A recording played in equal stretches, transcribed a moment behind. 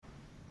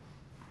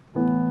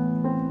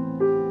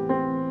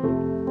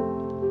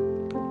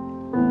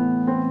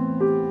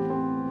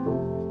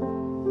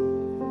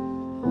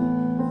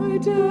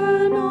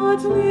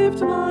not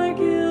lift my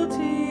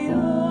guilty eyes.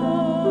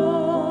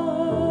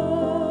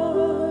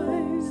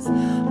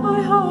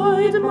 I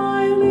hide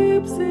my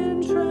lips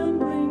in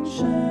trembling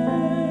shame,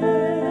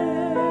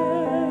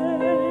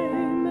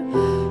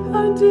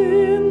 and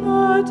in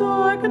the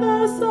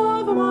darkness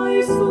of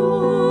my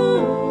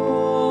soul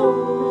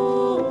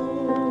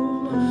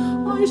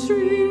I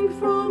shrink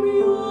from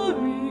your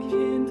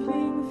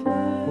rekindling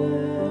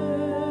flame.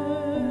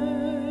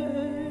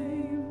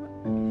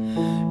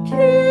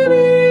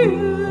 Kyrie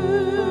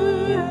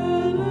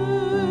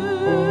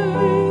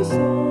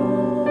eleison,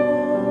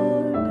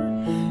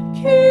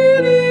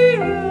 Kyrie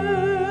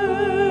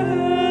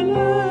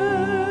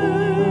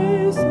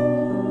eleison,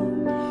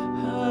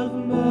 have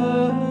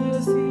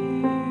mercy.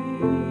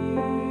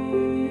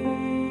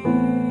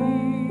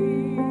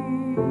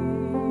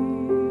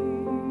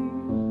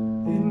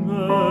 In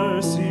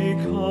mercy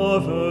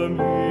cover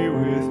me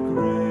with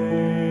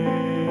grace,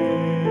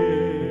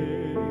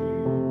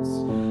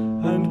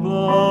 and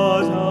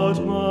blot out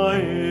my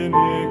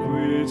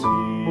iniquity.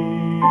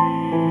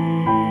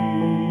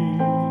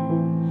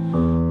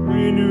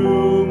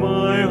 Renew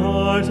my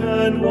heart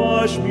and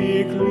wash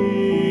me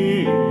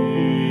clean.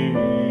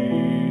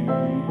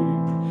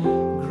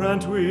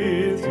 Grant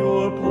with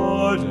your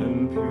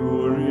pardon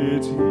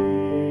purity.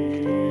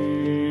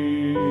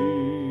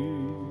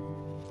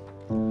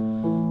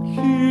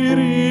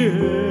 Kyrie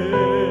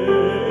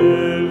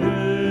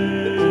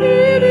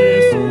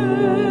eleison,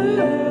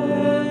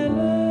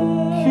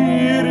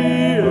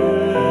 Kyrie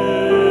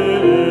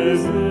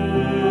eleison,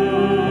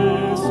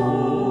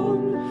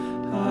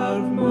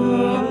 have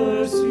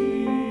mercy.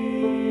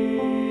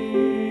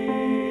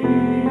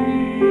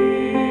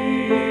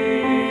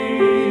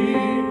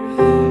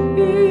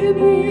 In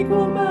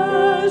equal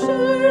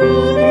measure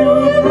you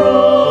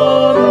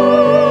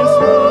promise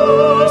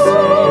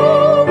mercy,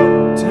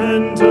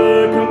 tender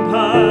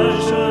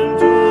compassion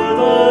to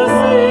the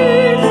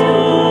saints.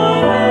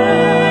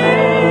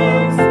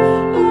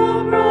 A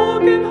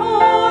broken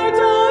heart, a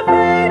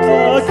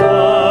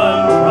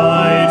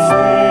contrite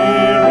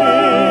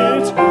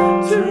spirit,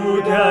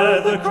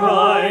 together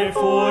cry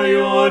for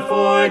your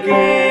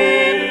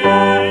forgiveness.